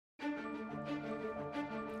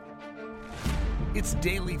It's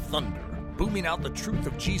Daily Thunder, booming out the truth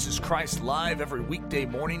of Jesus Christ live every weekday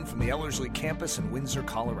morning from the Ellerslie campus in Windsor,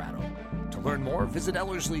 Colorado. To learn more, visit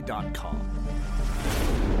Ellerslie.com.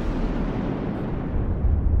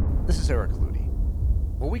 This is Eric Ludy.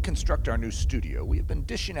 While we construct our new studio, we have been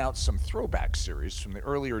dishing out some throwback series from the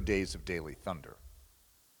earlier days of Daily Thunder.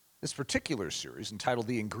 This particular series, entitled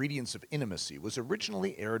The Ingredients of Intimacy, was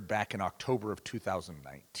originally aired back in October of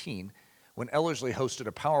 2019, when Ellerslie hosted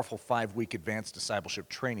a powerful 5-week advanced discipleship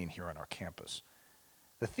training here on our campus.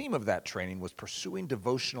 The theme of that training was pursuing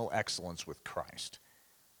devotional excellence with Christ.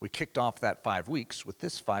 We kicked off that 5 weeks with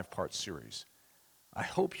this 5-part series. I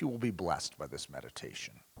hope you will be blessed by this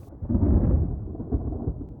meditation.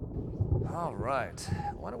 All right,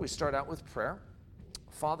 why don't we start out with prayer?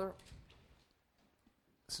 Father,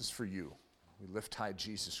 this is for you. We lift high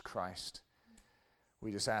Jesus Christ.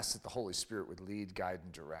 We just ask that the Holy Spirit would lead, guide,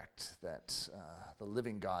 and direct, that the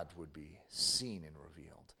living God would be seen and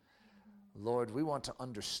revealed. Lord, we want to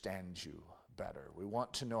understand you better. We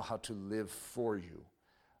want to know how to live for you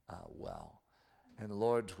well. And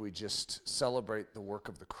Lord, we just celebrate the work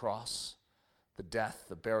of the cross, the death,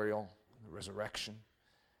 the burial, the resurrection.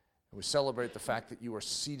 And we celebrate the fact that you are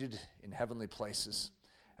seated in heavenly places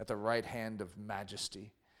at the right hand of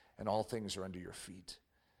majesty, and all things are under your feet.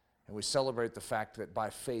 And we celebrate the fact that by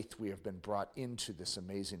faith we have been brought into this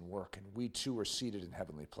amazing work, and we too are seated in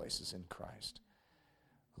heavenly places in Christ.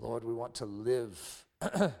 Lord, we want to live,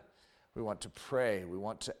 we want to pray, we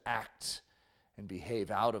want to act and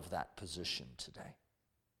behave out of that position today.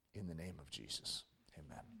 In the name of Jesus,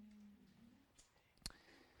 amen.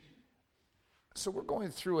 So we're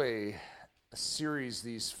going through a series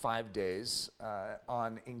these 5 days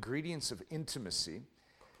on ingredients of intimacy.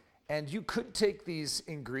 And you could take these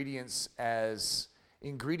ingredients as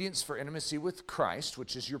ingredients for intimacy with Christ,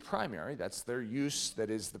 which is your primary. That's their use. That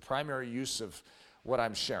is the primary use of what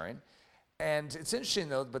I'm sharing. And it's interesting,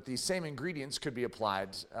 though, but these same ingredients could be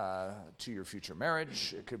applied to your future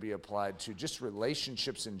marriage. It could be applied to just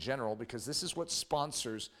relationships in general, because this is what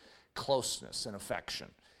sponsors closeness and affection.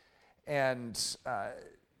 And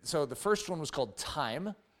so the first one was called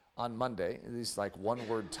Time on Monday. These like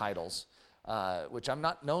one-word titles. Which I'm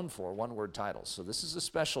not known for, one-word titles. So this is a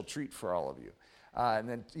special treat for all of you. And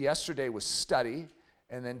then yesterday was Study,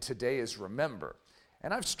 and then today is Remember.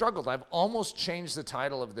 And I've struggled. I've almost changed the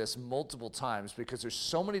title of this multiple times because there's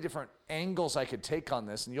so many different angles I could take on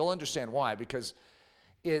this, and you'll understand why, because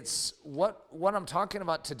it's what I'm talking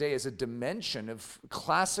about today is a dimension of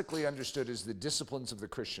classically understood as the disciplines of the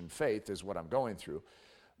Christian faith is what I'm going through.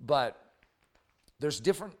 But there's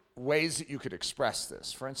different ways that you could express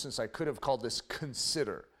this. For instance, I could have called this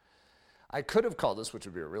Consider. I could have called this, which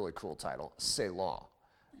would be a really cool title, Selah,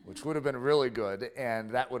 which would have been really good,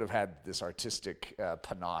 and that would have had this artistic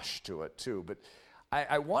panache to it too. But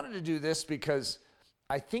I wanted to do this because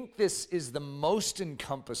I think this is the most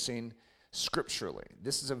encompassing scripturally.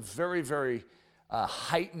 This is a very, very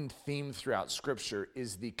heightened theme throughout Scripture,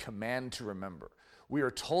 is the command to remember. We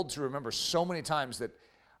are told to remember so many times that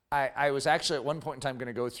I was actually at one point in time going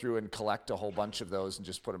to go through and collect a whole bunch of those and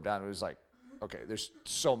just put them down. It was like, okay, there's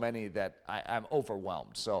so many that I'm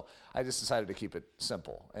overwhelmed. So I just decided to keep it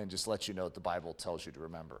simple and just let you know what the Bible tells you to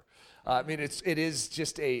remember. I mean, it is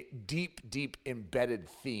just a deep, deep embedded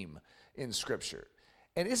theme in Scripture.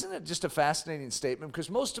 And isn't it just a fascinating statement? Because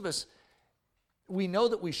most of us, we know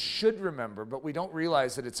that we should remember, but we don't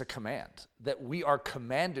realize that it's a command, that we are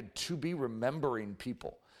commanded to be remembering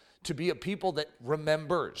people, to be a people that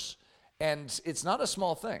remembers. And it's not a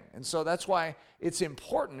small thing. And so that's why it's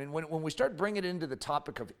important. And when we start bringing it into the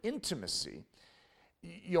topic of intimacy,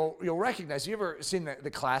 you'll recognize, you ever seen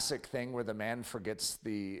the classic thing where the man forgets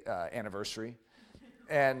the anniversary?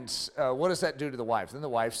 And what does that do to the wife? Then the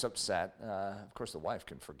wife's upset. Of course, the wife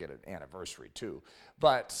can forget an anniversary too.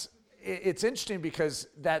 But it's interesting because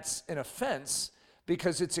that's an offense,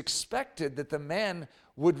 because it's expected that the man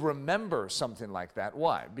would remember something like that.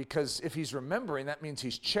 Why? Because if he's remembering, that means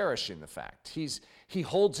he's cherishing the fact. He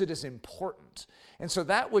holds it as important. And so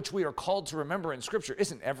that which we are called to remember in Scripture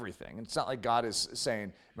isn't everything. It's not like God is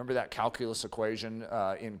saying, remember that calculus equation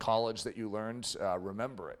in college that you learned?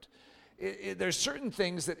 Remember it. There's certain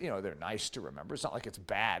things that, they're nice to remember. It's not like it's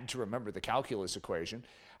bad to remember the calculus equation.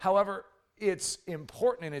 However, it's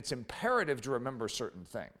important and it's imperative to remember certain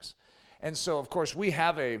things. And so, of course, we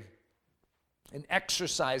have an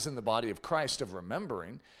exercise in the body of Christ of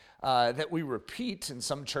remembering that we repeat. In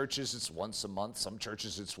some churches, it's once a month. Some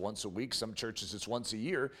churches, it's once a week. Some churches, it's once a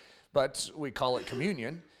year. But we call it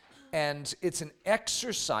communion. And it's an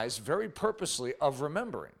exercise very purposely of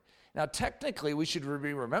remembering. Now, technically, we should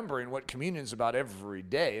be remembering what communion is about every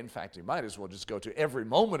day. In fact, you might as well just go to every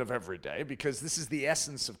moment of every day, because this is the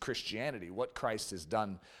essence of Christianity, what Christ has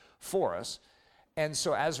done for us. And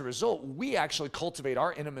so as a result, we actually cultivate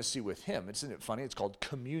our intimacy with him. Isn't it funny? It's called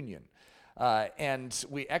communion. And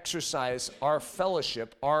we exercise our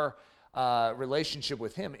fellowship, our relationship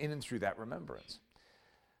with him in and through that remembrance.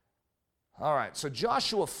 All right, so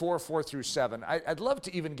Joshua 4:4-7. I'd love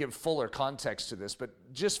to even give fuller context to this,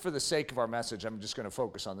 but just for the sake of our message, I'm just going to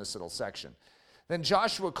focus on this little section. Then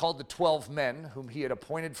Joshua called the 12 men whom he had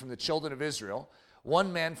appointed from the children of Israel,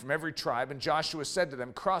 one man from every tribe, and Joshua said to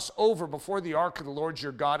them, "Cross over before the ark of the Lord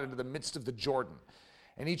your God into the midst of the Jordan.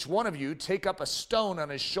 And each one of you take up a stone on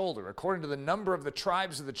his shoulder, according to the number of the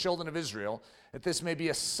tribes of the children of Israel, that this may be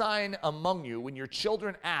a sign among you when your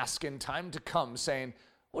children ask in time to come, saying,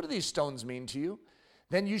 'What do these stones mean to you?'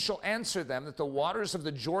 Then you shall answer them that the waters of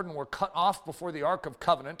the Jordan were cut off before the ark of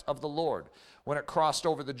covenant of the Lord when it crossed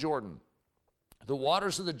over the Jordan. The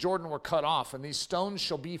waters of the Jordan were cut off, and these stones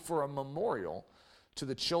shall be for a memorial to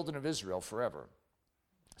the children of Israel forever."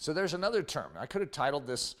 So there's another term. I could have titled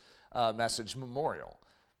this message memorial,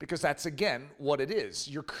 because that's, again, what it is.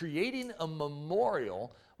 You're creating a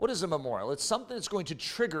memorial. What is a memorial? It's something that's going to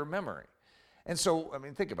trigger memory. And so, I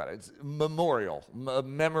mean, think about it. It's memorial,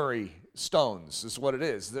 memory stones is what it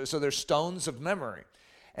is. So they're stones of memory.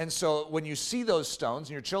 And so when you see those stones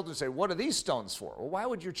and your children say, "What are these stones for?" Well, why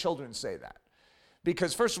would your children say that?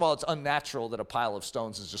 Because first of all, it's unnatural that a pile of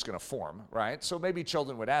stones is just going to form, right? So maybe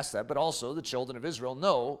children would ask that, but also the children of Israel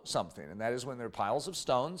know something, and that is when there are piles of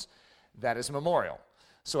stones, that is a memorial.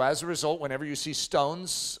 So as a result, whenever you see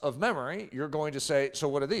stones of memory, you're going to say, "So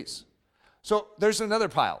what are these?" So there's another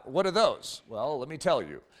pile. What are those? Well, let me tell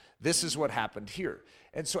you. This is what happened here.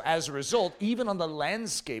 And so as a result, even on the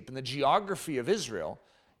landscape and the geography of Israel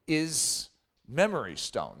is memory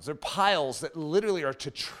stones. They're piles that literally are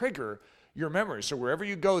to trigger your memory. So wherever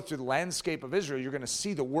you go through the landscape of Israel, you're going to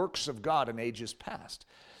see the works of God in ages past.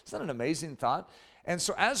 Isn't that an amazing thought? And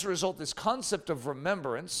so as a result, this concept of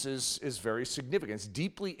remembrance is very significant. It's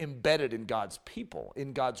deeply embedded in God's people,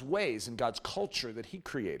 in God's ways, in God's culture that he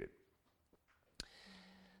created.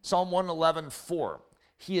 Psalm 111:4.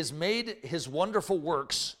 He has made his wonderful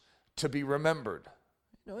works to be remembered.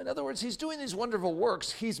 In other words, he's doing these wonderful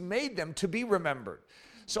works. He's made them to be remembered.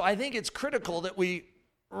 So I think it's critical that we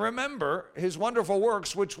remember his wonderful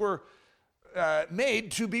works, which were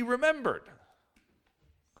made to be remembered.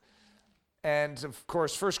 And of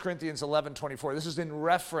course, 1 Corinthians 11:24. This is in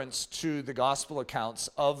reference to the gospel accounts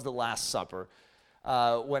of the Last Supper,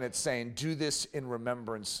 when it's saying, "Do this in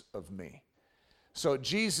remembrance of me." So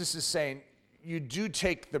Jesus is saying, you do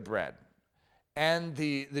take the bread and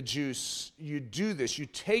the juice, you do this, you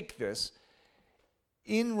take this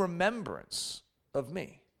in remembrance of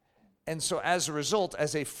me. And so as a result,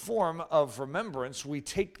 as a form of remembrance, we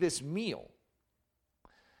take this meal.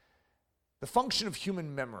 The function of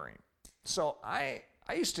human memory. So I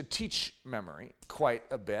used to teach memory quite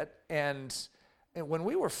a bit, and when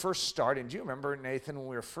we were first starting, do you remember, Nathan, when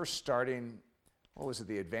we were first starting, what was it,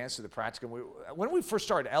 the advanced or the practicum? When we first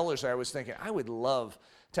started Elders, I was thinking, I would love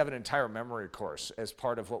to have an entire memory course as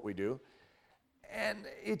part of what we do. And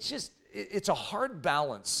it's a hard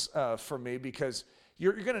balance for me, because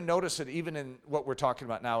you're going to notice it even in what we're talking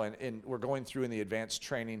about now, and we're going through in the advanced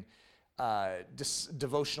training,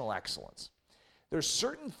 devotional excellence. There's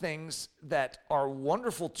certain things that are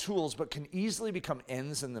wonderful tools but can easily become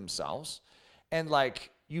ends in themselves. And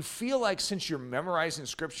like, you feel like since you're memorizing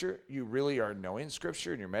Scripture, you really are knowing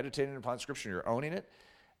Scripture, and you're meditating upon Scripture, and you're owning it.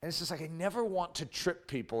 And it's just like, I never want to trip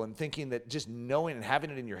people in thinking that just knowing and having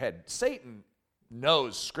it in your head. Satan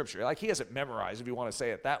knows Scripture. Like, he has it memorized, if you want to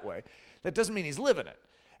say it that way. That doesn't mean he's living it.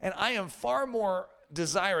 And I am far more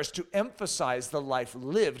desirous to emphasize the life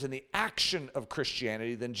lived and the action of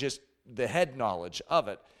Christianity than just the head knowledge of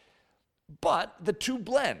it. But the two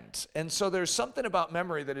blend. And so there's something about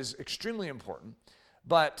memory that is extremely important.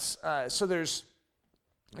 But I'm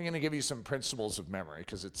going to give you some principles of memory,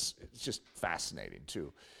 because it's just fascinating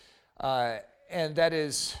too. And that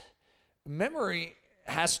is, memory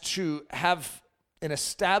has to have an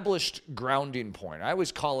established grounding point. I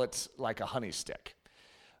always call it like a honey stick.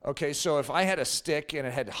 Okay, so if I had a stick and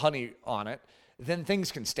it had honey on it, then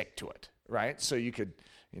things can stick to it, right? So you could,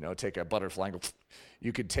 take a butterfly and go,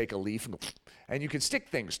 you could take a leaf and you could stick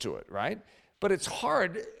things to it, right? But it's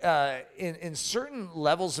hard in certain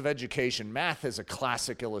levels of education. Math is a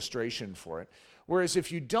classic illustration for it. Whereas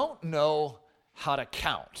if you don't know how to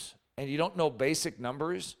count and you don't know basic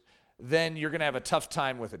numbers, then you're going to have a tough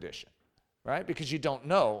time with addition, right? Because you don't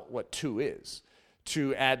know what 2 is.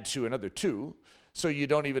 To add to another 2, So you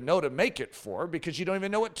don't even know to make it 4 because you don't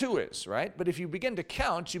even know what 2 is, right? But if you begin to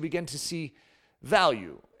count, you begin to see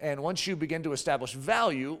value. And once you begin to establish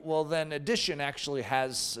value, well, then addition actually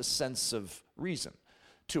has a sense of reason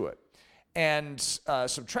to it. And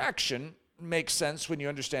subtraction makes sense when you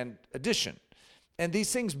understand addition. And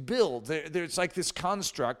these things build. It's like this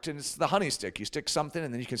construct, and it's the honey stick. You stick something,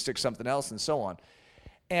 and then you can stick something else, and so on.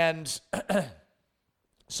 And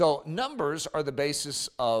so numbers are the basis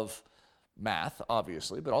of math,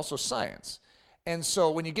 obviously, but also science. And so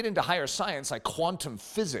when you get into higher science, like quantum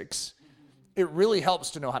physics, it really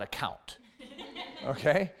helps to know how to count,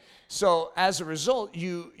 okay? So as a result,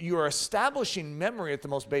 you are establishing memory at the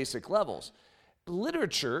most basic levels.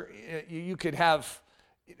 Literature, you could have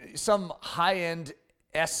some high-end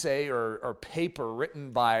essay or paper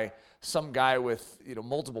written by some guy with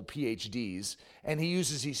multiple PhDs, and he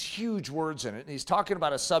uses these huge words in it, and he's talking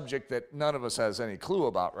about a subject that none of us has any clue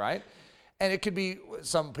about, right? And it could be,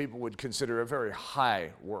 some people would consider a very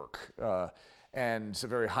high work, and a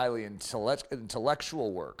very highly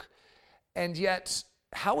intellectual work. And yet,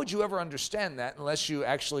 how would you ever understand that unless you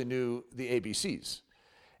actually knew the ABCs?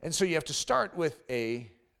 And so you have to start with A,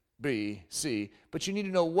 B, C, but you need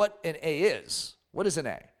to know what an A is. What is an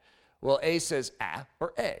A? Well, A says A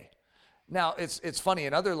or A. Now, it's funny,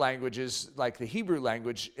 in other languages, like the Hebrew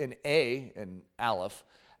language, an A, an aleph,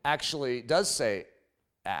 actually does say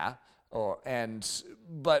A,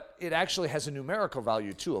 but it actually has a numerical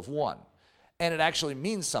value too of 1. And it actually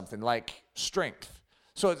means something like strength.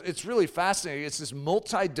 So it's really fascinating. It's this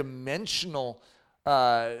multi-dimensional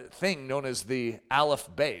thing known as the aleph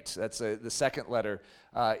bet. That's the second letter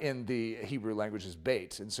in the Hebrew language is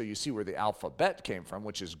bet. And so you see where the alphabet came from,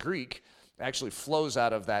 which is Greek. It actually flows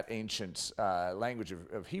out of that ancient language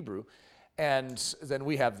of Hebrew. And then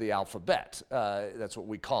we have the alphabet. That's what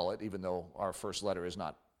we call it, even though our first letter is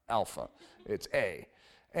not alpha. It's A.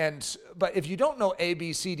 But if you don't know A,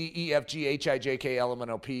 B, C, D, E, F, G, H, I, J, K, L, M, N,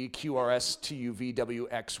 O, P, Q, R, S, T, U, V, W,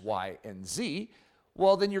 X, Y, and Z,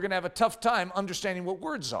 well, then you're going to have a tough time understanding what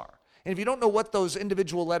words are. And if you don't know what those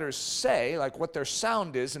individual letters say, like what their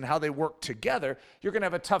sound is and how they work together, you're going to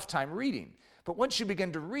have a tough time reading. But once you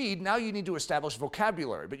begin to read, now you need to establish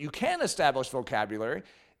vocabulary. But you can establish vocabulary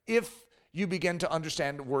if you begin to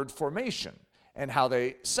understand word formation and how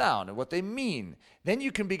they sound and what they mean. Then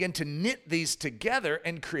you can begin to knit these together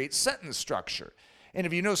and create sentence structure. And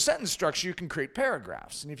if you know sentence structure, you can create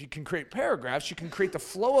paragraphs. And if you can create paragraphs, you can create the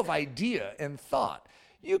flow of idea and thought.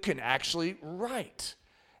 You can actually write.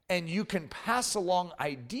 And you can pass along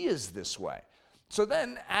ideas this way. So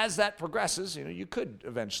then, as that progresses, you could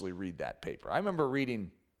eventually read that paper. I remember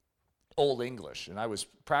reading Old English, and I was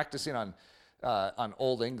practicing on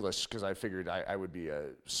Old English because I figured I would be a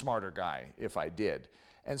smarter guy if I did.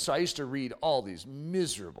 And so I used to read all these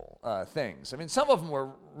miserable things. I mean, some of them were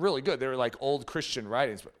really good. They were like old Christian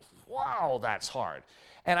writings, but wow, that's hard.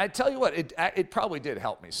 And I tell you what, it probably did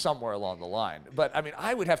help me somewhere along the line. But I mean,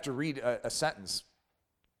 I would have to read a sentence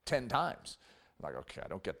 10 times. I'm like, okay, I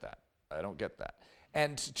don't get that. I don't get that.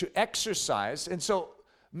 And to exercise, and so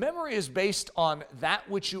memory is based on that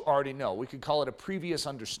which you already know. We could call it a previous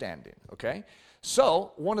understanding, okay?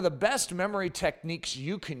 So one of the best memory techniques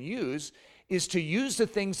you can use is to use the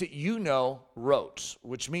things that you know rote,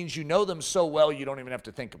 which means you know them so well you don't even have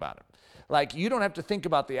to think about them. Like, you don't have to think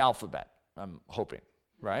about the alphabet, I'm hoping,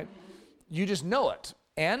 right? You just know it.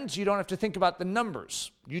 And you don't have to think about the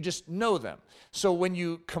numbers. You just know them. So when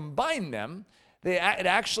you combine them, it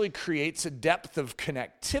actually creates a depth of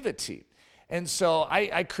connectivity. And so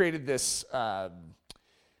I created this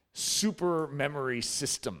super memory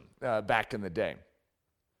system back in the day.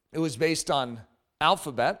 It was based on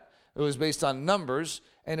alphabet, it was based on numbers,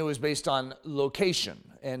 and it was based on location.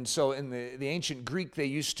 And so in the ancient Greek, they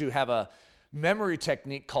used to have a memory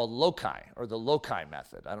technique called loci, or the loci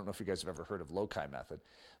method. I don't know if you guys have ever heard of loci method,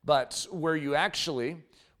 but where you actually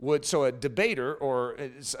would, so a debater or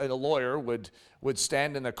a lawyer would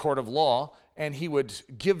stand in the court of law, and he would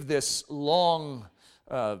give this long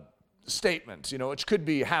statement, which could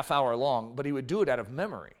be a half hour long, but he would do it out of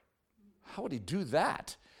memory. How would he do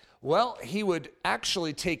that? Well, he would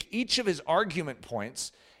actually take each of his argument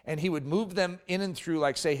points and he would move them in and through,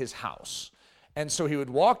 like, say, his house. And so he would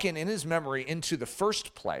walk in his memory into the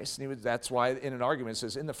first place. And that's why in an argument it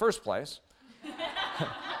says, in the first place.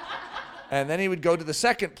 And then he would go to the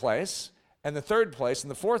second place and the third place and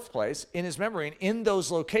the fourth place in his memory. And in those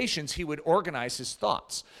locations, he would organize his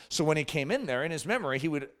thoughts. So when he came in there in his memory, he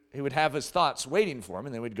would have his thoughts waiting for him,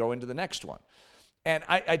 and then we'd go into the next one. And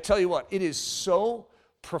I tell you what, it is so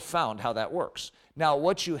profound how that works. Now,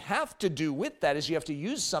 what you have to do with that is you have to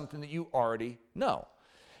use something that you already know.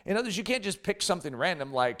 In other words, you can't just pick something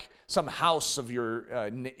random like some house of your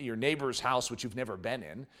neighbor's house, which you've never been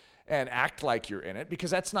in, and act like you're in it, because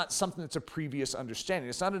that's not something that's a previous understanding.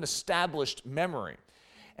 It's not an established memory.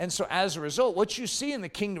 And so as a result, what you see in the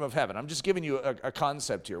kingdom of heaven, I'm just giving you a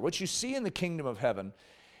concept here. What you see in the kingdom of heaven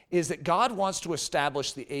is that God wants to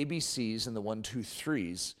establish the ABCs and the 1, 2,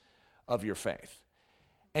 3s of your faith.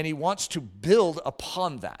 And he wants to build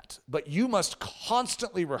upon that. But you must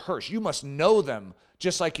constantly rehearse. You must know them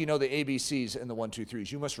just like you know the ABCs and the 1, 2,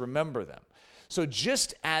 3s. You must remember them. So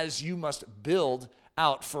just as you must build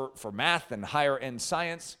out for math and higher end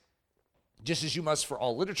science, just as you must for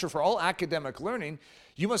all literature, for all academic learning,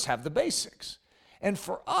 you must have the basics. And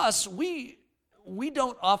for us, we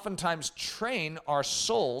don't oftentimes train our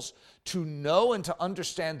souls to know and to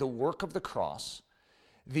understand the work of the cross,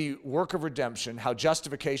 the work of redemption, how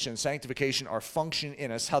justification and sanctification are functioning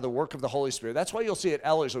in us, how the work of the Holy Spirit. That's why you'll see at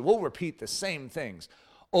Ellerslie, we'll repeat the same things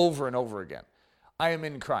over and over again. I am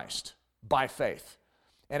in Christ by faith.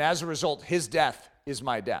 And as a result, his death is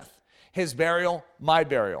my death. His burial, my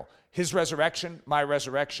burial. His resurrection, my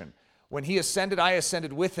resurrection. When he ascended, I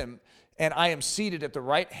ascended with him, and I am seated at the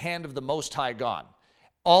right hand of the Most High God.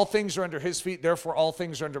 All things are under his feet, therefore all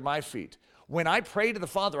things are under my feet. When I pray to the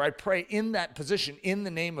Father, I pray in that position in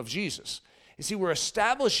the name of Jesus. You see, we're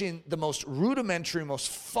establishing the most rudimentary, most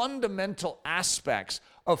fundamental aspects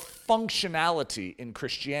of functionality in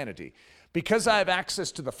Christianity. Because I have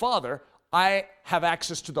access to the Father, I have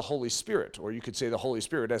access to the Holy Spirit, or you could say the Holy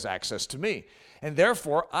Spirit has access to me. And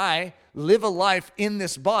therefore, I live a life in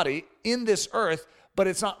this body, in this earth, but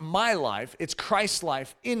it's not my life, it's Christ's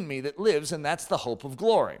life in me that lives, and that's the hope of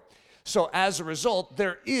glory. So as a result,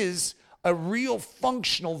 there is a real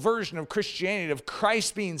functional version of Christianity, of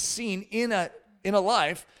Christ being seen in a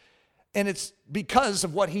life, and it's because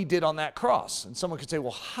of what he did on that cross. And someone could say,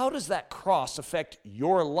 well, how does that cross affect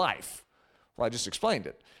your life? Well, I just explained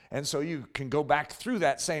it. And so you can go back through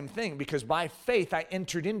that same thing, because by faith I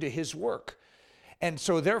entered into his work. And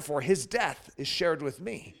so therefore his death is shared with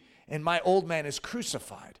me, and my old man is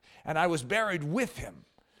crucified, and I was buried with him.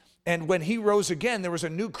 And when he rose again, there was a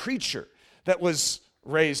new creature that was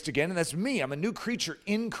raised again, and that's me. I'm a new creature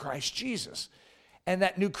in Christ Jesus. And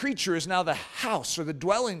that new creature is now the house or the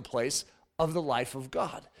dwelling place of the life of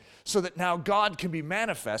God, so that now God can be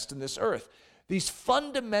manifest in this earth. These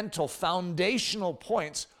fundamental, foundational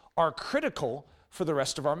points are critical for the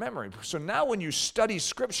rest of our memory. So now when you study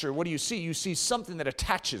Scripture, what do you see? You see something that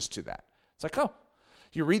attaches to that. It's like, oh,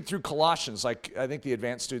 you read through Colossians, like I think the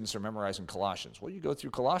advanced students are memorizing Colossians. Well, you go through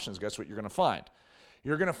Colossians, guess what you're going to find?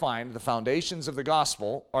 You're going to find the foundations of the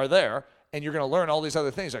gospel are there, and you're going to learn all these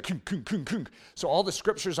other things like kung, kung, kung, kung. So all the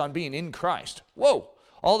scriptures on being in Christ. Whoa.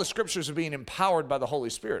 All the scriptures are being empowered by the Holy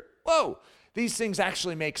Spirit. Whoa. These things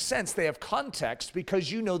actually make sense. They have context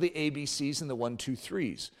because you know the ABCs and the 1, 2,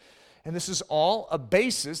 3s. And this is all a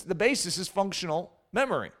basis. The basis is functional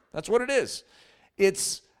memory. That's what it is.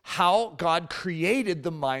 It's how God created the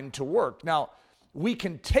mind to work. Now, we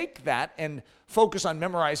can take that and focus on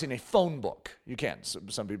memorizing a phone book. You can.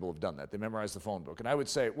 Some people have done that. They memorize the phone book. And I would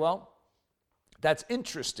say, well, that's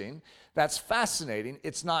interesting. That's fascinating.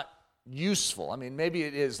 It's not useful. I mean, maybe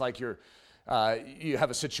it is like you have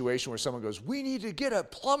a situation where someone goes, we need to get a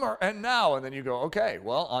plumber, and now. And then you go, okay,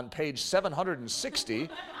 well, on page 760.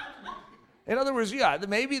 In other words, yeah,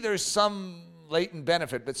 maybe there's some latent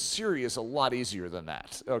benefit, but Siri is a lot easier than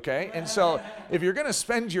that, okay? And so if you're going to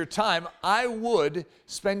spend your time, I would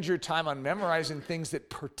spend your time on memorizing things that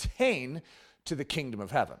pertain to the kingdom of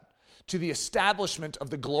heaven, to the establishment of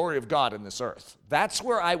the glory of God in this earth. That's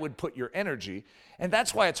where I would put your energy, and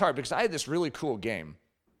that's why it's hard, because I had this really cool game.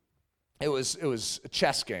 It was a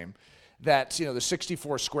chess game that, there's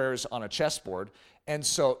 64 squares on a chessboard, and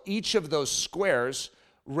so each of those squares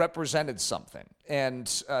represented something. And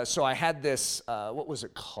so I had this, what was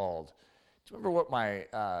it called? Do you remember what my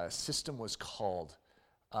system was called?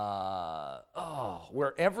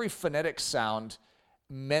 Where every phonetic sound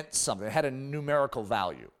meant something. It had a numerical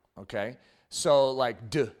value, okay? So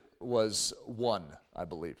like D was 1, I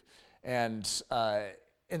believe. And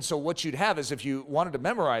so what you'd have is if you wanted to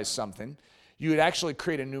memorize something, you would actually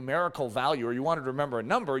create a numerical value, or you wanted to remember a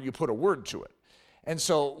number, you put a word to it. And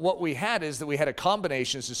so what we had is that we had a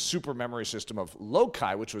combination, it's a super memory system of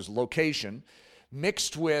loci, which was location,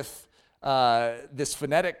 mixed with this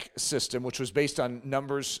phonetic system, which was based on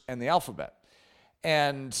numbers and the alphabet.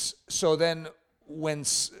 And so then when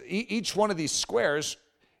each one of these squares,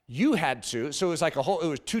 you had to, so it was like it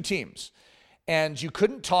was 2 teams. And you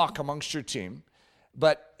couldn't talk amongst your team,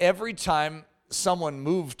 but every time someone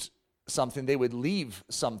moved something, they would leave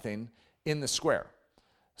something in the square.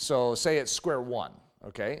 So say it's square 1,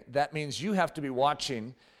 okay? That means you have to be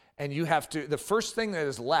watching, and you have to, the first thing that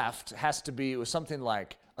is left has to be something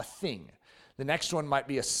like a thing. The next one might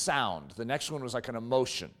be a sound. The next one was like an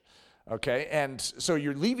emotion, okay? And so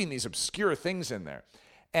you're leaving these obscure things in there.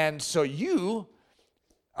 And so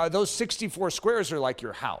those 64 squares are like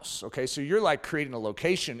your house, okay? So you're like creating a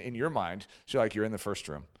location in your mind. So you're in the first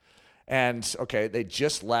room. And, okay, they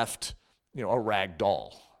just left, a rag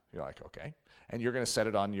doll. You're like, okay. And you're going to set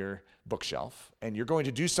it on your bookshelf. And you're going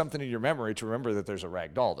to do something in your memory to remember that there's a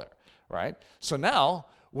rag doll there, right? So now,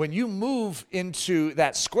 when you move into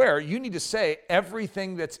that square, you need to say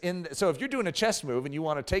everything that's in. So if you're doing a chess move and you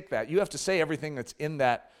want to take that, you have to say everything that's in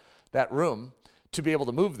that room to be able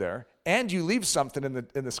to move there. And you leave something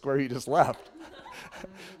in the square you just left.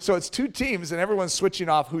 So it's two teams and everyone's switching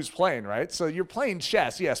off who's playing, right? So you're playing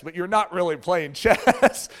chess, yes, but you're not really playing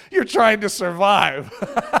chess. You're trying to survive.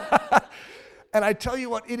 And I tell you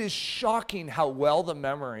what, it is shocking how well the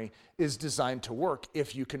memory is designed to work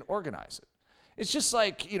if you can organize it. It's just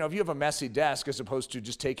like, if you have a messy desk as opposed to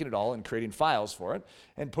just taking it all and creating files for it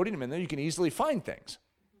and putting them in there, you can easily find things.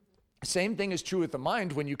 Same thing is true with the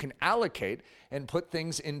mind when you can allocate and put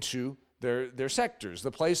things into their sectors,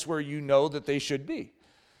 the place where you know that they should be.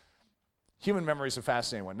 Human memory is a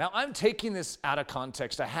fascinating one. Now, I'm taking this out of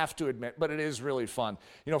context, I have to admit, but it is really fun.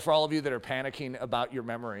 For all of you that are panicking about your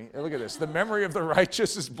memory, look at this. The memory of the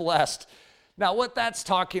righteous is blessed. Now, what that's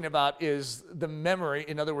talking about is the memory,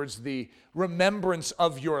 in other words, the remembrance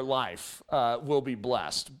of your life will be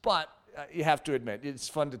blessed. But you have to admit, it's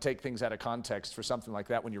fun to take things out of context for something like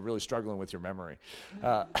that when you're really struggling with your memory.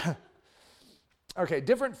 Okay,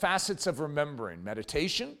 different facets of remembering.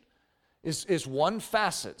 Meditation is one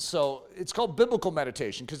facet. So it's called biblical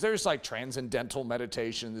meditation because there's like transcendental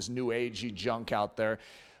meditation, this new agey junk out there.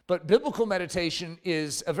 But biblical meditation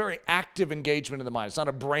is a very active engagement of the mind. It's not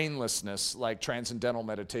a brainlessness like transcendental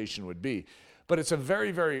meditation would be. But it's a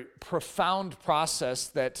very, very profound process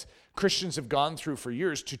that Christians have gone through for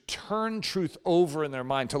years to turn truth over in their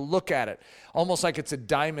mind, to look at it, almost like it's a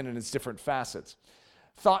diamond in its different facets.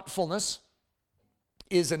 Thoughtfulness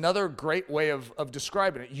is another great way of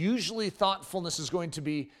describing it. Usually thoughtfulness is going to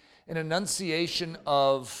be an enunciation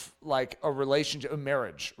of like a relationship, a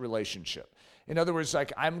marriage relationship. In other words,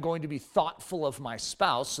 like I'm going to be thoughtful of my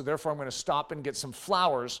spouse, so therefore I'm going to stop and get some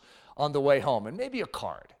flowers on the way home and maybe a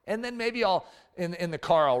card. And then maybe in the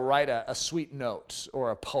car, I'll write a sweet note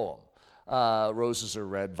or a poem. Roses are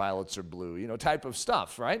red, violets are blue, type of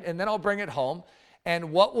stuff, right? And then I'll bring it home.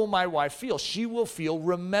 And what will my wife feel? She will feel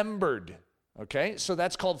remembered. Okay, so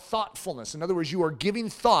that's called thoughtfulness. In other words, you are giving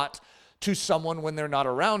thought to someone when they're not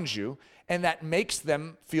around you, and that makes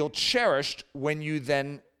them feel cherished when you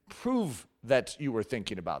then prove that you were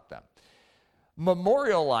thinking about them.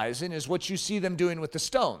 Memorializing is what you see them doing with the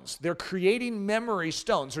stones. They're creating memory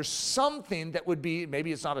stones or something that would be,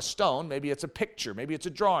 maybe it's not a stone, maybe it's a picture, maybe it's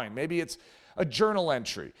a drawing, maybe it's a journal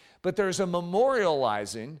entry. But there's a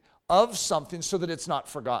memorializing of something so that it's not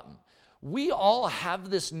forgotten. We all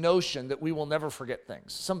have this notion that we will never forget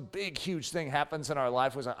things. Some big, huge thing happens in our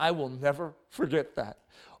life. We're like, I will never forget that.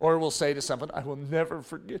 Or we'll say to someone, I will never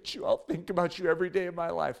forget you. I'll think about you every day of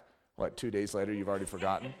my life. What, 2 days later, you've already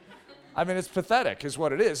forgotten? I mean, it's pathetic is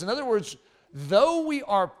what it is. In other words, though we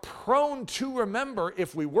are prone to remember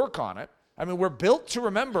if we work on it, I mean, we're built to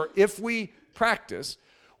remember if we practice,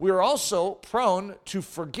 we are also prone to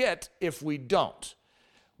forget if we don't.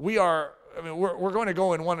 We're going to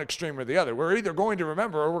go in one extreme or the other. We're either going to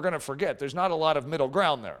remember or we're going to forget. There's not a lot of middle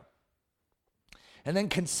ground there. And then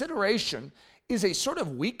consideration is a sort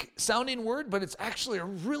of weak sounding word, but it's actually a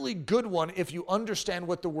really good one if you understand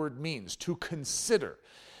what the word means, to consider.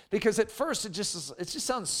 Because at first it just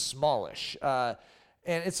sounds smallish. And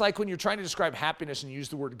it's like when you're trying to describe happiness and you use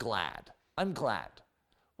the word glad. I'm glad.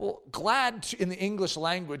 Well, glad in the English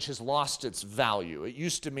language has lost its value. It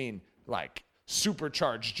used to mean like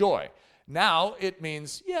supercharged joy. Now it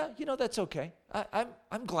means, yeah, that's okay.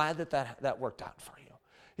 I'm glad that worked out for you.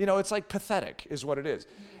 It's like pathetic is what it is.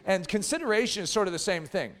 And consideration is sort of the same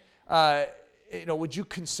thing. Would you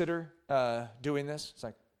consider doing this? It's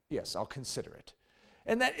like, yes, I'll consider it.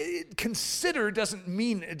 And that consider doesn't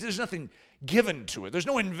mean, there's nothing given to it. There's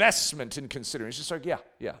no investment in considering. It's just like,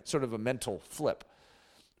 yeah, sort of a mental flip.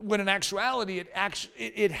 When in actuality,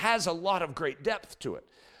 it has a lot of great depth to it.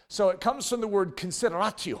 So it comes from the word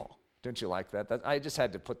consideratio. Don't you like that? I just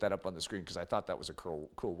had to put that up on the screen because I thought that was a cool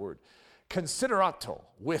word. Considerato,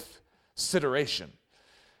 with consideration.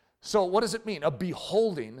 So what does it mean? A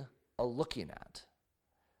beholding, a looking at.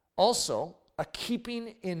 Also, a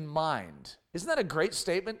keeping in mind. Isn't that a great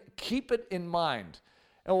statement? Keep it in mind.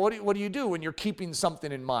 And what do you do when you're keeping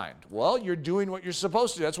something in mind? Well, you're doing what you're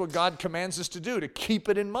supposed to do. That's what God commands us to do, to keep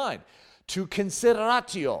it in mind, to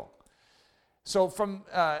consideratio. So from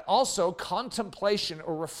also contemplation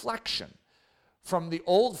or reflection, from the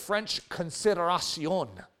old French considération,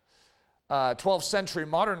 12th century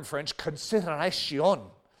modern French considération.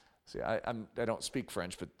 See, I don't speak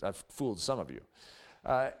French, but I've fooled some of you.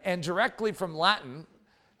 And directly from Latin,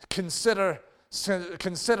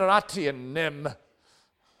 considerationem.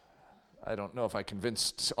 I don't know if I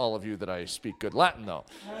convinced all of you that I speak good Latin, though.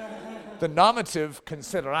 The nominative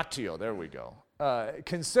consideratio, there we go.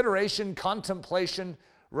 Consideration, contemplation,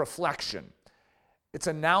 reflection. It's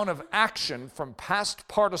a noun of action from past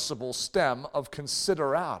participle stem of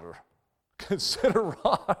considerar.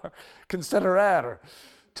 Considerar.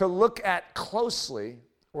 To look at closely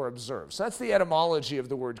or observe. So that's the etymology of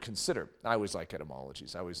the word consider. I always like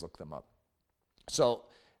etymologies. I always look them up. So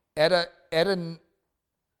etymonline.com.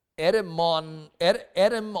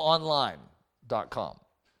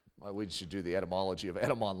 Well, we should do the etymology of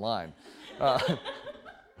etymonline.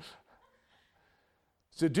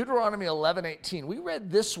 So Deuteronomy 11:18. We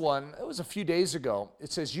read this one, it was a few days ago.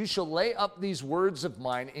 It says, "You shall lay up these words of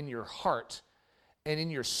mine in your heart and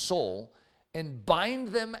in your soul, and bind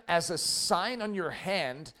them as a sign on your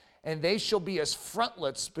hand, and they shall be as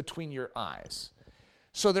frontlets between your eyes."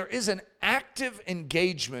 So there is an active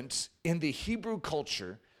engagement in the Hebrew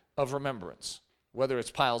culture of remembrance, whether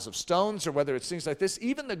it's piles of stones or whether it's things like this.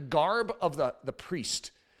 Even the garb of the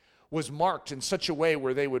priest was marked in such a way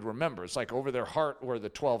where they would remember. It's like over their heart were the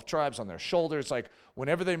 12 tribes, on their shoulders, like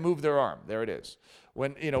whenever they move their arm, there it is.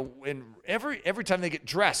 When, and every time they get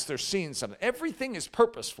dressed, they're seeing something. Everything is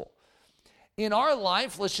purposeful. In our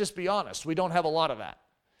life, let's just be honest, we don't have a lot of that.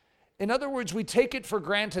 In other words, we take it for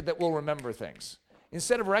granted that we'll remember things,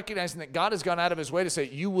 instead of recognizing that God has gone out of his way to say,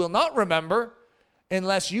 you will not remember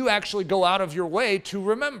unless you actually go out of your way to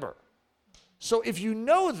remember. So if you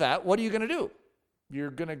know that, what are you going to do? You're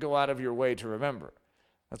going to go out of your way to remember.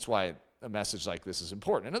 That's why a message like this is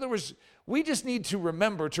important. In other words, we just need to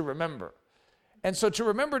remember to remember. And so to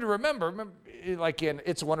remember, like in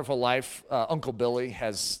It's a Wonderful Life, Uncle Billy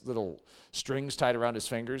has little strings tied around his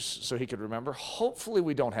fingers so he could remember. Hopefully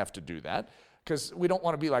we don't have to do that, because we don't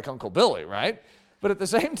want to be like Uncle Billy, right? But at the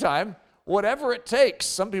same time, whatever it takes,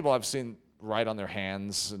 some people I've seen write on their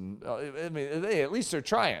hands, and at least they're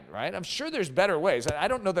trying, right? I'm sure there's better ways. I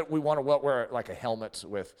don't know that we want to wear like a helmet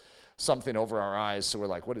with something over our eyes, so we're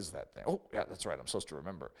like, what is that thing? Oh, yeah, that's right, I'm supposed to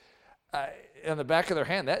remember. On the back of their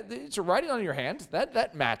hand, it's a writing on your hand,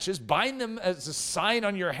 that matches. Bind them as a sign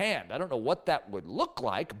on your hand. I don't know what that would look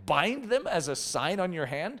like. Bind them as a sign on your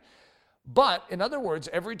hand. But in other words,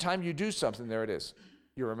 every time you do something, there it is,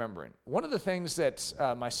 you're remembering. One of the things that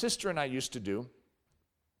my sister and I used to do,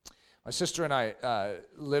 my sister and I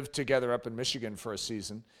lived together up in Michigan for a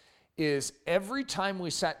season, is every time we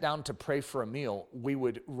sat down to pray for a meal, we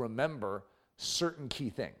would remember certain key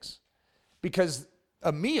things. Because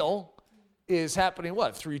a meal is happening,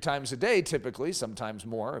 3 times a day typically, sometimes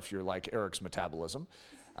more if you're like Eric's metabolism.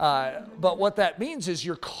 But what that means is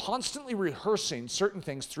you're constantly rehearsing certain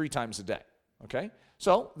things 3 times a day, okay?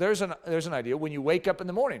 So there's an idea. When you wake up in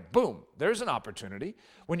the morning, boom, there's an opportunity.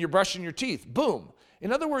 When you're brushing your teeth, boom.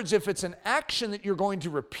 In other words, if it's an action that you're going to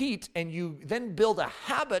repeat and you then build a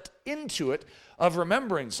habit into it of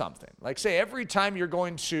remembering something, like say every time you're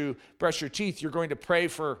going to brush your teeth, you're going to pray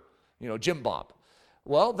for, Jim Bob.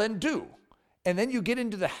 Well, then do. And then you get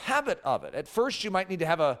into the habit of it. At first, you might need to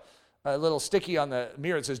have a little sticky on the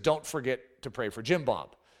mirror that says, don't forget to pray for Jim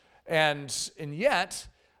Bob. And yet,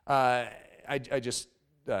 I just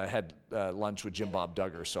had lunch with Jim Bob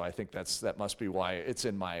Duggar, so I think that must be why it's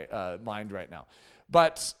in my mind right now.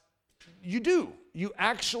 But you do. You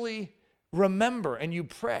actually remember and you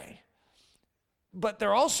pray. But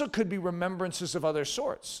there also could be remembrances of other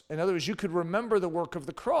sorts. In other words, you could remember the work of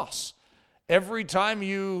the cross every time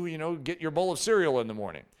you get your bowl of cereal in the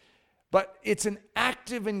morning. But it's an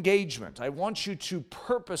active engagement. I want you to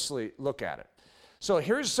purposely look at it. So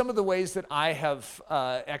here's some of the ways that I have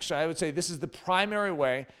I would say this is the primary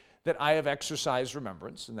way that I have exercised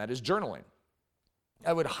remembrance, and that is journaling.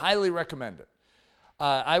 I would highly recommend it.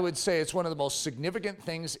 I would say it's one of the most significant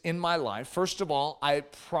things in my life. First of all, I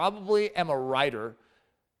probably am a writer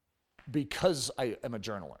because I am a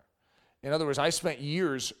journaler. In other words, I spent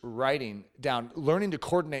years writing down, learning to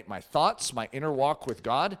coordinate my thoughts, my inner walk with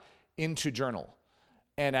God into journal.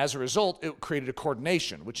 And as a result, it created a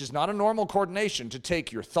coordination, which is not a normal coordination, to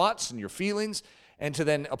take your thoughts and your feelings and to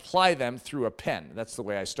then apply them through a pen. That's the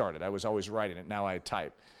way I started. I was always writing it. Now I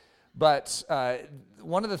type. But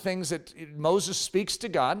one of the things that Moses speaks to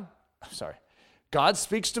God, God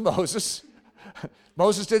speaks to Moses.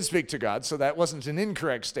 Moses did speak to God, so that wasn't an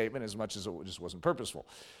incorrect statement as much as it just wasn't purposeful.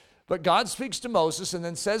 But God speaks to Moses and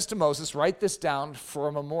then says to Moses, write this down for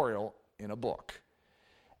a memorial in a book.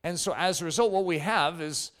 And so as a result, what we have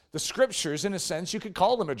is the scriptures, in a sense, you could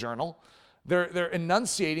call them a journal. They're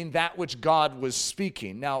enunciating that which God was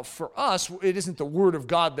speaking. Now, for us, it isn't the word of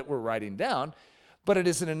God that we're writing down, but it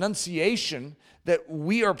is an enunciation that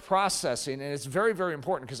we are processing, and it's very, very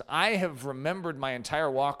important because I have remembered my entire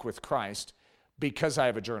walk with Christ because I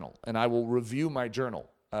have a journal, and I will review my journal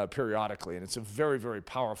periodically, and it's a very, very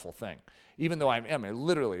powerful thing. Even though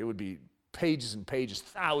literally, it would be pages and pages,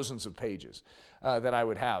 thousands of pages that I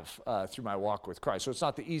would have through my walk with Christ. So it's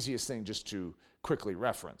not the easiest thing just to quickly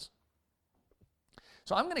reference.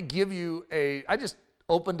 So I'm going to give you I just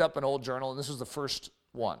opened up an old journal, and this was the first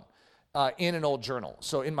one in an old journal.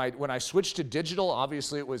 So when I switched to digital,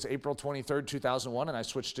 obviously it was April 23rd, 2001, and I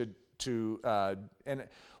switched and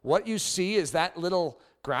what you see is that little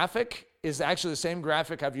graphic is actually the same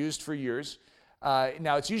graphic I've used for years.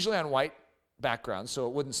 Now, it's usually on white background, so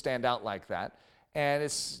it wouldn't stand out like that. And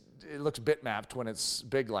it looks bitmapped when it's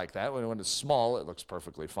big like that. When it's small, it looks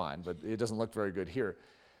perfectly fine, but it doesn't look very good here.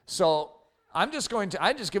 So I'm just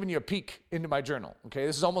giving you a peek into my journal, okay?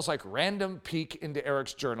 This is almost like random peek into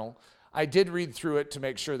Eric's journal. I did read through it to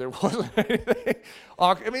make sure there wasn't anything.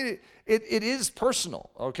 I mean, it is personal,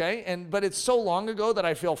 okay? But it's so long ago that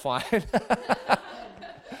I feel fine.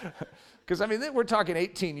 Because, we're talking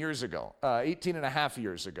 18 years ago, 18 and a half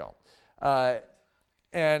years ago. So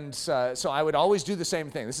I would always do the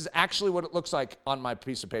same thing. This is actually what it looks like on my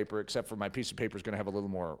piece of paper, except for my piece of paper is going to have a little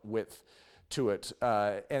more width to it.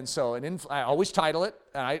 I always title it,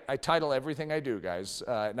 and I title everything I do, guys.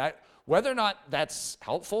 Whether or not that's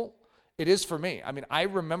helpful, it is for me. I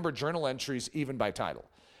remember journal entries even by title.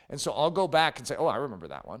 And so I'll go back and say, oh, I remember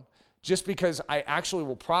that one. Just because I actually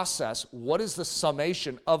will process what is the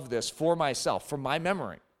summation of this for myself, from my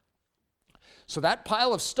memory. So that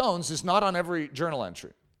pile of stones is not on every journal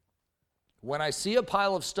entry. When I see a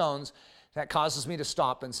pile of stones, that causes me to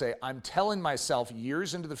stop and say, I'm telling myself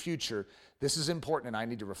years into the future, this is important and I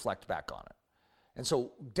need to reflect back on it. And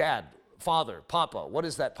so, Dad, Father, Papa, what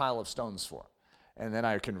is that pile of stones for? And then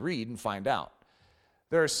I can read and find out.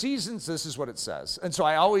 There are seasons, this is what it says. And so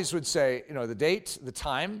I always would say, the date, the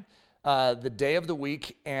time, the day of the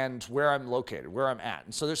week, and where I'm located, where I'm at.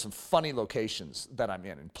 And so there's some funny locations that I'm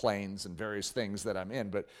in planes and various things that I'm in.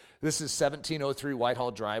 But this is 1703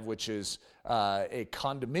 Whitehall Drive, which is a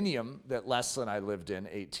condominium that Leslie and I lived in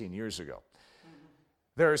 18 years ago.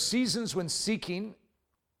 There are seasons when I see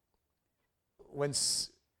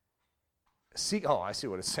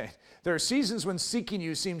what it's saying. There are seasons when seeking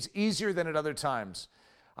you seems easier than at other times.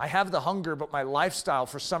 I have the hunger, but my lifestyle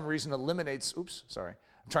for some reason eliminates, I'm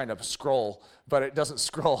trying to scroll, but it doesn't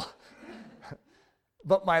scroll.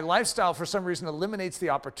 But my lifestyle for some reason eliminates the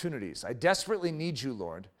opportunities. I desperately need you,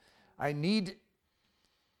 Lord. I need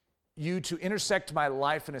you to intersect my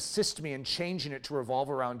life and assist me in changing it to revolve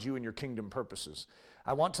around you and your kingdom purposes.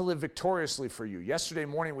 I want to live victoriously for you. Yesterday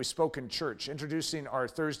morning, we spoke in church, introducing our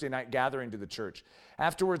Thursday night gathering to the church.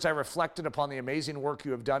 Afterwards, I reflected upon the amazing work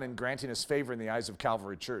you have done in granting us favor in the eyes of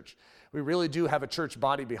Calvary Church. We really do have a church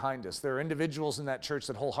body behind us. There are individuals in that church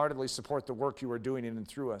that wholeheartedly support the work you are doing in and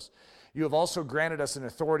through us. You have also granted us an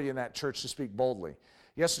authority in that church to speak boldly.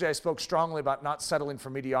 Yesterday, I spoke strongly about not settling for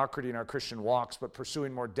mediocrity in our Christian walks, but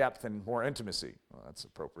pursuing more depth and more intimacy. Well, that's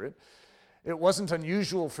appropriate. It wasn't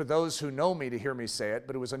unusual for those who know me to hear me say it,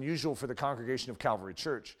 but it was unusual for the congregation of Calvary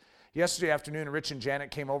Church. Yesterday afternoon, Rich and Janet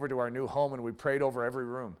came over to our new home and we prayed over every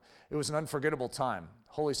room. It was an unforgettable time.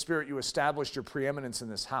 Holy Spirit, you established your preeminence in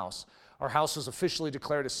this house. Our house was officially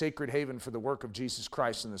declared a sacred haven for the work of Jesus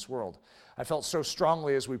Christ in this world. I felt so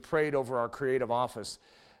strongly as we prayed over our creative office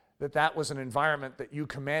that was an environment that you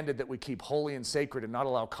commanded that we keep holy and sacred and not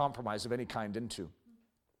allow compromise of any kind into.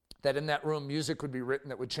 That in that room, music would be written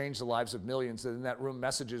that would change the lives of millions. That in that room,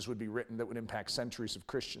 messages would be written that would impact centuries of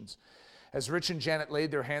Christians. As Rich and Janet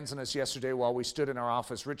laid their hands on us yesterday while we stood in our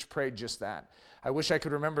office, Rich prayed just that. I wish I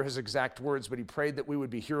could remember his exact words, but he prayed that we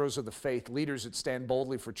would be heroes of the faith, leaders that stand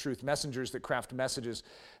boldly for truth, messengers that craft messages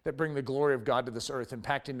that bring the glory of God to this earth,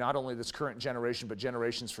 impacting not only this current generation, but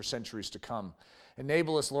generations for centuries to come.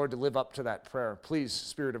 Enable us, Lord, to live up to that prayer. Please,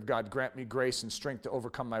 Spirit of God, grant me grace and strength to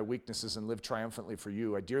overcome my weaknesses and live triumphantly for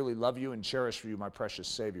you. I dearly love you and cherish for you, my precious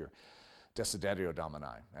Savior. Desiderio Domini.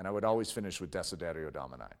 And I would always finish with Desiderio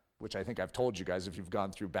Domini, which I think I've told you guys if you've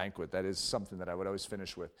gone through banquet, that is something that I would always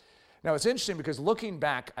finish with. Now, it's interesting because looking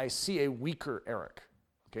back, I see a weaker Eric.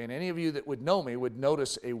 Okay, and any of you that would know me would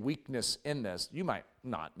notice a weakness in this. You might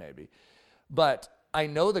not, maybe. But I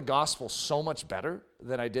know the gospel so much better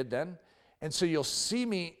than I did then. And so you'll see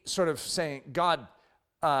me sort of saying, God,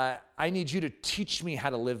 I need you to teach me how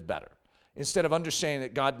to live better, instead of understanding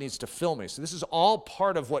that God needs to fill me. So this is all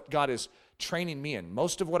part of what God is training me in.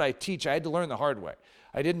 Most of what I teach, I had to learn the hard way.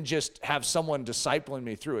 I didn't just have someone discipling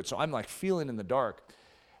me through it. So I'm like feeling in the dark.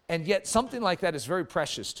 And yet something like that is very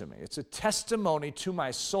precious to me. It's a testimony to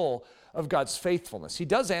my soul of God's faithfulness. He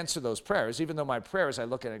does answer those prayers, even though my prayers, I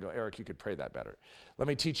look at it and go, Eric, you could pray that better. Let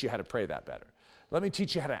me teach you how to pray that better. Let me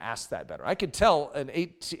teach you how to ask that better. I could tell an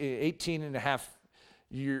 18 and a half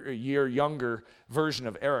year younger version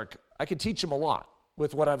of Eric, I could teach him a lot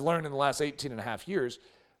with what I've learned in the last 18 and a half years,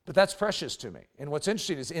 but that's precious to me. And what's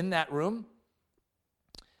interesting is in that room,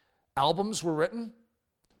 albums were written,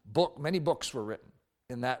 many books were written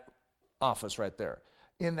in that office right there.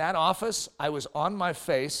 In that office, I was on my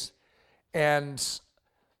face and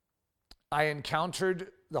I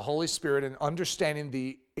encountered the Holy Spirit, and understanding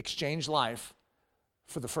the exchange life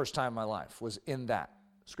for the first time in my life was in that.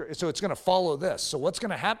 So it's going to follow this. So what's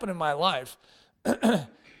going to happen in my life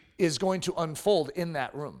is going to unfold in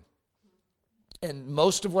that room. And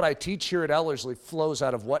most of what I teach here at Ellerslie flows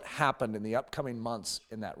out of what happened in the upcoming months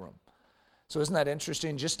in that room. So isn't that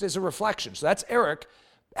interesting? Just as a reflection. So that's Eric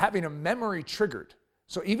having a memory triggered.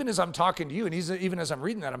 So even as I'm talking to you, and even as I'm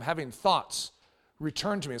reading that, I'm having thoughts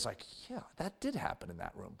return to me. It's like, yeah, that did happen in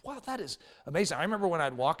that room. Wow, that is amazing. I remember when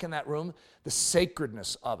I'd walk in that room, the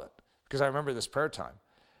sacredness of it, because I remember this prayer time.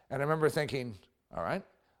 And I remember thinking, all right,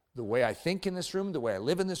 the way I think in this room, the way I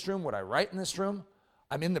live in this room, what I write in this room,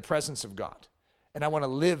 I'm in the presence of God. And I want to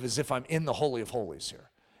live as if I'm in the Holy of Holies here.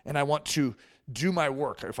 And I want to do my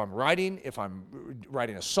work. If I'm writing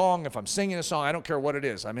a song, if I'm singing a song, I don't care what it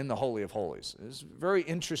is. I'm in the Holy of Holies. It's a very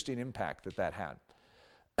interesting impact that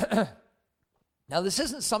had. Now, this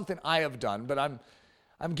isn't something I have done, but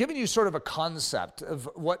I'm giving you sort of a concept of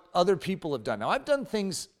what other people have done. Now, I've done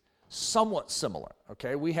things somewhat similar,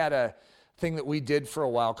 okay? We had a thing that we did for a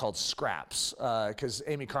while called Scraps, because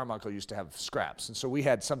Amy Carmichael used to have Scraps. And so we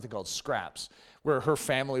had something called Scraps, where her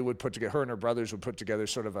family would put together, her and her brothers would put together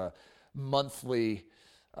sort of a monthly,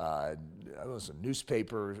 it was a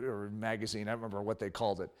newspaper or magazine, I don't remember what they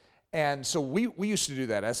called it. And so we used to do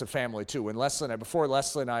that as a family too. When before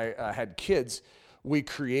Leslie and I had kids, we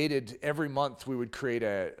created, every month we would create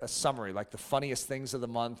a summary, like the funniest things of the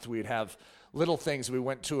month. We'd have little things. We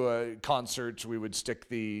went to a concert, we would stick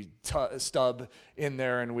the stub in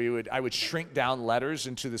there, and I would shrink down letters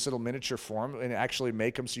into this little miniature form and actually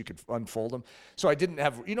make them so you could unfold them. So I didn't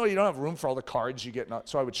have, you don't have room for all the cards you get,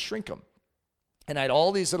 so I would shrink them. And I had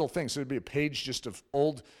all these little things. So it'd be a page just of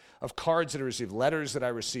cards that I received, letters that I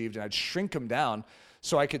received, and I'd shrink them down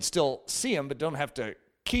so I could still see them, but don't have to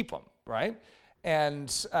keep them, right? And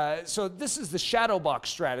so this is the shadow box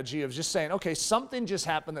strategy of just saying, okay, something just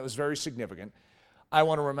happened that was very significant. I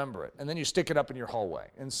want to remember it. And then you stick it up in your hallway.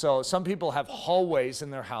 And so some people have hallways in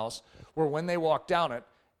their house where when they walk down it,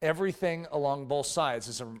 everything along both sides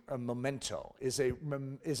is a memento, is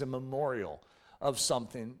a memorial of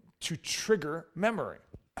something to trigger memory.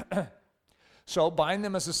 So bind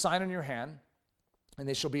them as a sign on your hand, and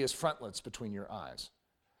they shall be as frontlets between your eyes.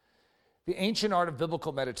 The ancient art of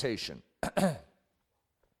biblical meditation.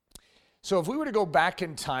 So if we were to go back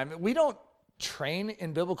in time, we don't train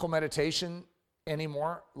in biblical meditation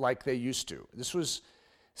anymore like they used to. This is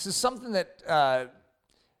something that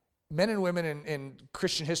men and women in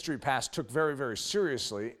Christian history past took very, very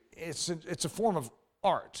seriously. It's a form of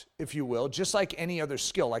art, if you will, just like any other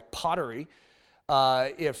skill, like pottery.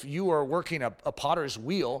 If you are working a potter's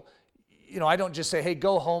wheel, I don't just say, hey,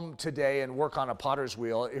 go home today and work on a potter's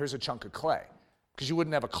wheel. Here's a chunk of clay, because you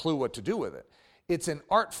wouldn't have a clue what to do with it. It's an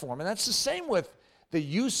art form, and that's the same with the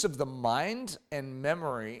use of the mind and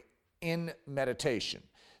memory in meditation.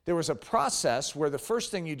 There was a process where the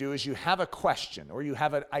first thing you do is you have a question or you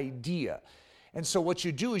have an idea. And so what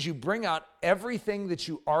you do is you bring out everything that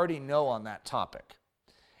you already know on that topic,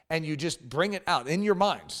 and you just bring it out in your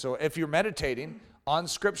mind. So if you're meditating on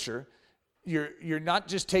Scripture, you're not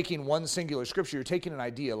just taking one singular Scripture, you're taking an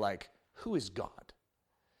idea like, who is God?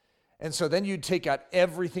 And so then you take out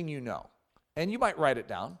everything you know, and you might write it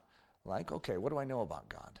down, like, okay, what do I know about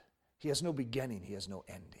God? He has no beginning, he has no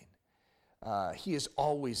ending. He is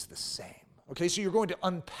always the same. Okay, so you're going to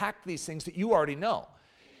unpack these things that you already know.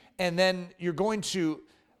 And then you're going to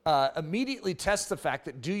immediately test the fact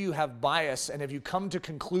that, do you have bias, and have you come to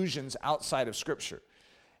conclusions outside of Scripture?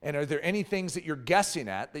 And are there any things that you're guessing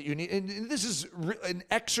at that you need? And this is an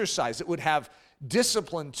exercise that would have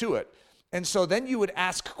discipline to it. And so then you would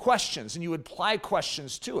ask questions, and you would apply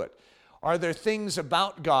questions to it. Are there things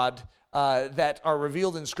about God that are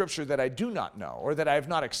revealed in Scripture that I do not know or that I have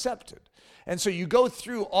not accepted. And so you go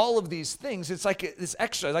through all of these things. It's like this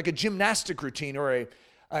exercise, like a gymnastic routine or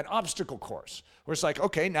an obstacle course, where it's like,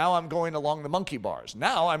 okay, now I'm going along the monkey bars.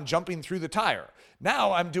 Now I'm jumping through the tire.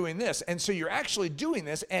 Now I'm doing this. And so you're actually doing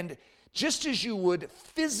this, and just as you would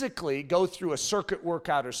physically go through a circuit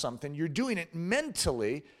workout or something, you're doing it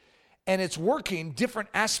mentally, and it's working different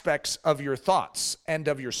aspects of your thoughts and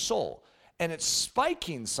of your soul, and it's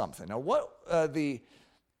spiking something. Now, what the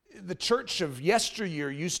church of yesteryear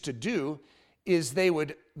used to do is they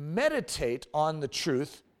would meditate on the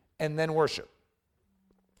truth and then worship.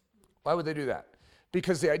 Why would they do that?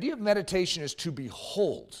 Because the idea of meditation is to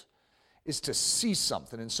behold, is to see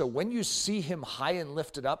something. And so when you see him high and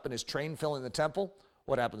lifted up and his train filling the temple,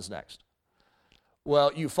 what happens next?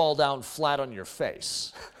 Well, you fall down flat on your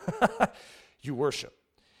face. You worship.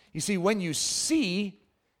 You see, when you see,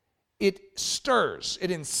 it stirs,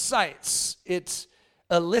 it incites, it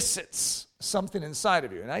elicits something inside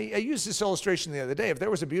of you. And I used this illustration the other day. If there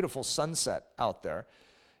was a beautiful sunset out there,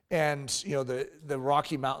 and you know the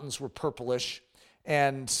Rocky Mountains were purplish,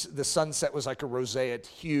 and the sunset was like a roseate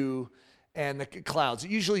hue, and the clouds.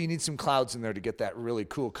 Usually you need some clouds in there to get that really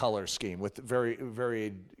cool color scheme with very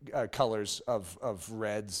varied colors of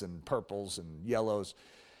reds and purples and yellows.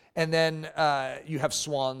 And then you have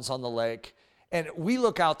swans on the lake. And we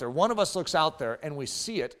look out there. One of us looks out there and we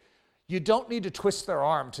see it. You don't need to twist their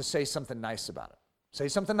arm to say something nice about it. Say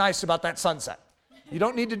something nice about that sunset. You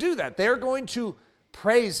don't need to do that. They're going to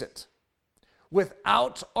praise it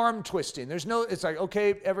without arm twisting. It's like,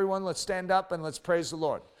 okay, everyone, let's stand up and let's praise the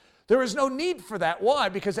Lord. There is no need for that. Why?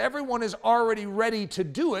 Because everyone is already ready to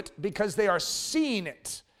do it because they are seeing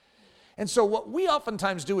it. And so what we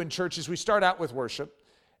oftentimes do in church is we start out with worship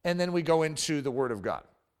and then we go into the Word of God.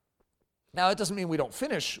 Now, it doesn't mean we don't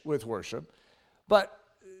finish with worship, but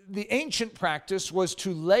the ancient practice was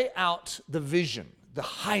to lay out the vision, the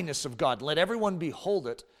highness of God, let everyone behold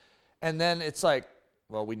it, and then it's like,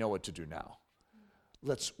 well, we know what to do now.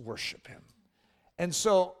 Let's worship him. And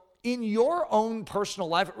so in your own personal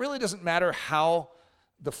life, it really doesn't matter how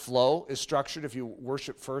the flow is structured, if you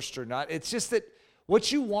worship first or not. It's just that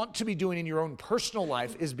what you want to be doing in your own personal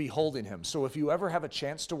life is beholding him. So if you ever have a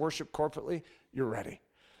chance to worship corporately, you're ready.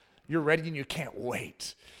 You're ready and you can't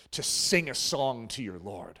wait to sing a song to your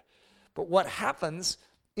Lord. But what happens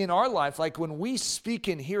in our life, like when we speak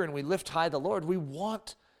in here and we lift high the Lord, we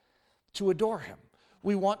want to adore him.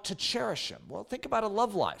 We want to cherish him. Well, think about a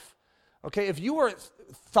love life. Okay, if you are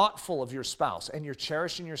thoughtful of your spouse and you're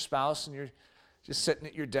cherishing your spouse and you're just sitting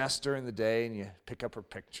at your desk during the day and you pick up her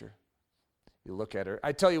picture, you look at her.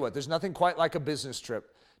 I tell you what, there's nothing quite like a business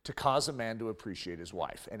trip to cause a man to appreciate his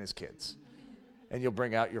wife and his kids. And you'll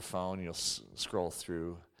bring out your phone, you'll scroll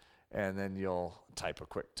through, and then you'll type a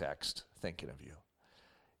quick text thinking of you.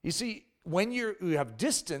 You see, when you have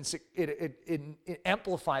distance, it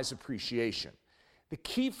amplifies appreciation. The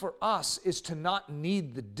key for us is to not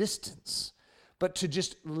need the distance, but to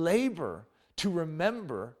just labor, to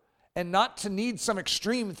remember, and not to need some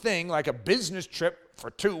extreme thing like a business trip for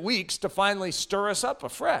 2 weeks to finally stir us up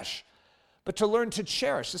afresh, but to learn to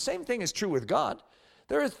cherish. The same thing is true with God.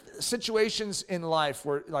 There are situations in life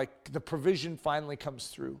where like the provision finally comes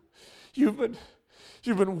through. You've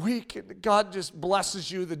been weak and God just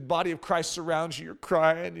blesses you. The body of Christ surrounds you. You're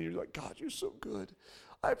crying and you're like, God, you're so good.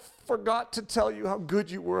 I forgot to tell you how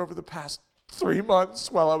good you were over the past 3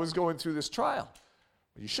 months while I was going through this trial.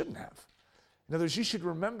 Well, you shouldn't have. In other words, you should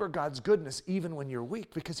remember God's goodness even when you're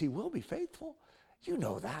weak because he will be faithful. You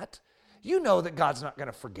know that. You know that God's not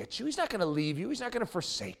going to forget you. He's not going to leave you. He's not going to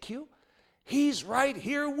forsake you. He's right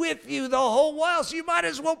here with you the whole while, so you might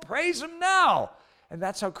as well praise him now. And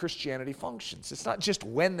that's how Christianity functions. It's not just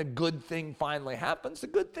when the good thing finally happens. The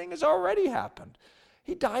good thing has already happened.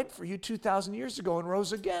 He died for you 2,000 years ago and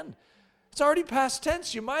rose again. It's already past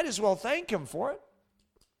tense. You might as well thank him for it.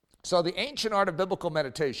 So the ancient art of biblical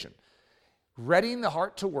meditation, readying the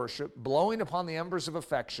heart to worship, blowing upon the embers of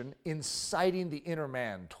affection, inciting the inner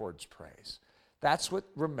man towards praise. That's what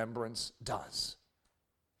remembrance does.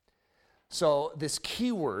 So this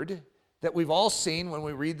key word that we've all seen when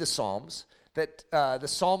we read the Psalms, that the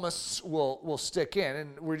psalmists will stick in,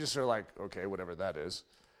 and we're just sort of like, okay, whatever that is.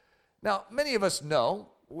 Now, many of us know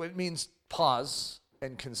what it means pause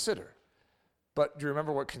and consider. But do you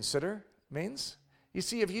remember what consider means? You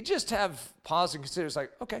see, if you just have pause and consider, it's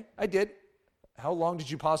like, okay, I did. How long did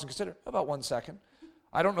you pause and consider? About 1 second.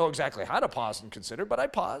 I don't know exactly how to pause and consider, but I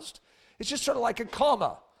paused. It's just sort of like a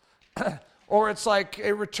comma. Or it's like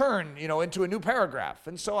a return, into a new paragraph.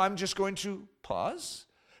 And so I'm just going to pause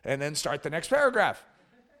and then start the next paragraph.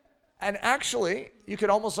 And actually, you could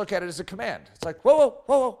almost look at it as a command. It's like, whoa, whoa,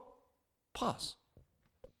 whoa, whoa, pause.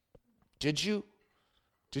 Did you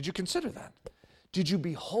consider that? Did you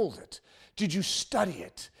behold it? Did you study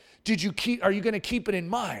it? Are you going to keep it in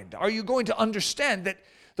mind? Are you going to understand that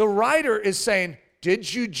the writer is saying,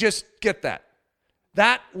 did you just get that?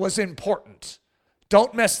 That was important.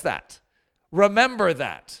 Don't miss that. Remember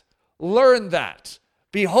that. Learn that.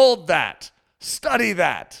 Behold that. Study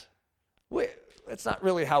that. That's not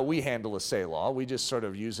really how we handle a Selah. We just sort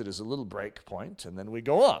of use it as a little break point, and then we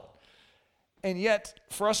go on. And yet,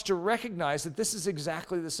 for us to recognize that this is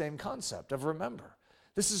exactly the same concept of remember.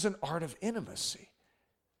 This is an art of intimacy.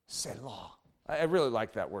 Selah. I really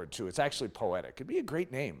like that word too. It's actually poetic. It'd be a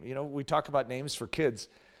great name. You know, we talk about names for kids.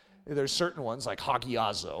 There's certain ones like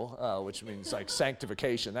Hagiazo, which means like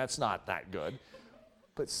sanctification. That's not that good.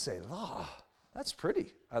 But Selah, that's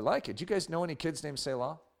pretty. I like it. Do you guys know any kids named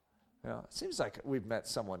Selah? Yeah, it seems like we've met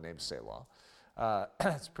someone named Selah.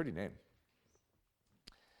 It's a pretty name.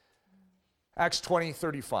 Acts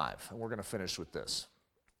 20:35, and we're going to finish with this.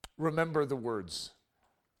 Remember the words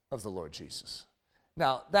of the Lord Jesus.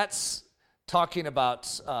 Now, that's talking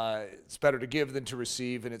about it's better to give than to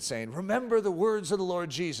receive, and it's saying, remember the words of the Lord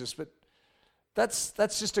Jesus. But that's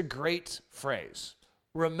just a great phrase.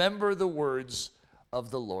 Remember the words of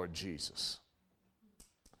the Lord Jesus.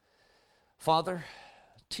 Father,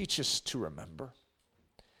 teach us to remember.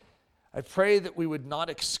 I pray that we would not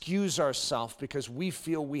excuse ourselves because we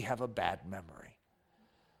feel we have a bad memory.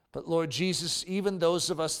 But Lord Jesus, even those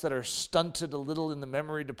of us that are stunted a little in the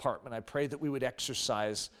memory department, I pray that we would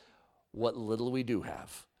exercise what little we do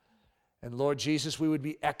have. And Lord Jesus, we would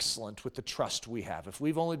be excellent with the trust we have. If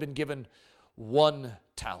we've only been given 1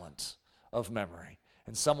 talent of memory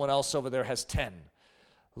and someone else over there has 10,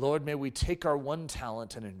 Lord, may we take our 1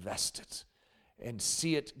 talent and invest it and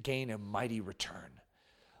see it gain a mighty return.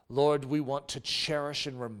 Lord, we want to cherish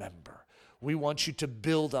and remember. We want you to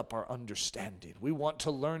build up our understanding. We want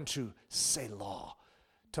to learn to Selah,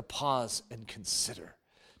 to pause and consider,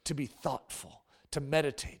 to be thoughtful, to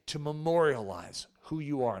meditate, to memorialize who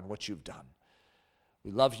you are and what you've done.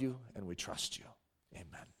 We love you and we trust you.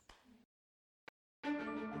 Amen.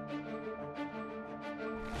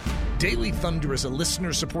 Daily Thunder is a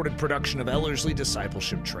listener-supported production of Ellerslie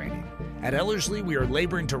Discipleship Training. At Ellerslie, we are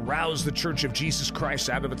laboring to rouse the Church of Jesus Christ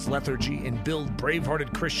out of its lethargy and build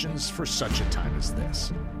brave-hearted Christians for such a time as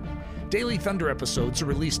this. Daily Thunder episodes are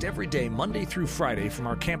released every day, Monday through Friday, from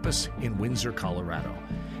our campus in Windsor, Colorado.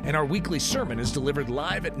 And our weekly sermon is delivered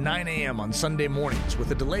live at 9 a.m. on Sunday mornings with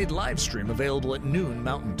a delayed live stream available at noon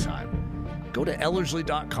Mountain Time. Go to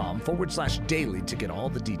ellerslie.com/daily to get all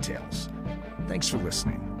the details. Thanks for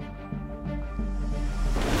listening.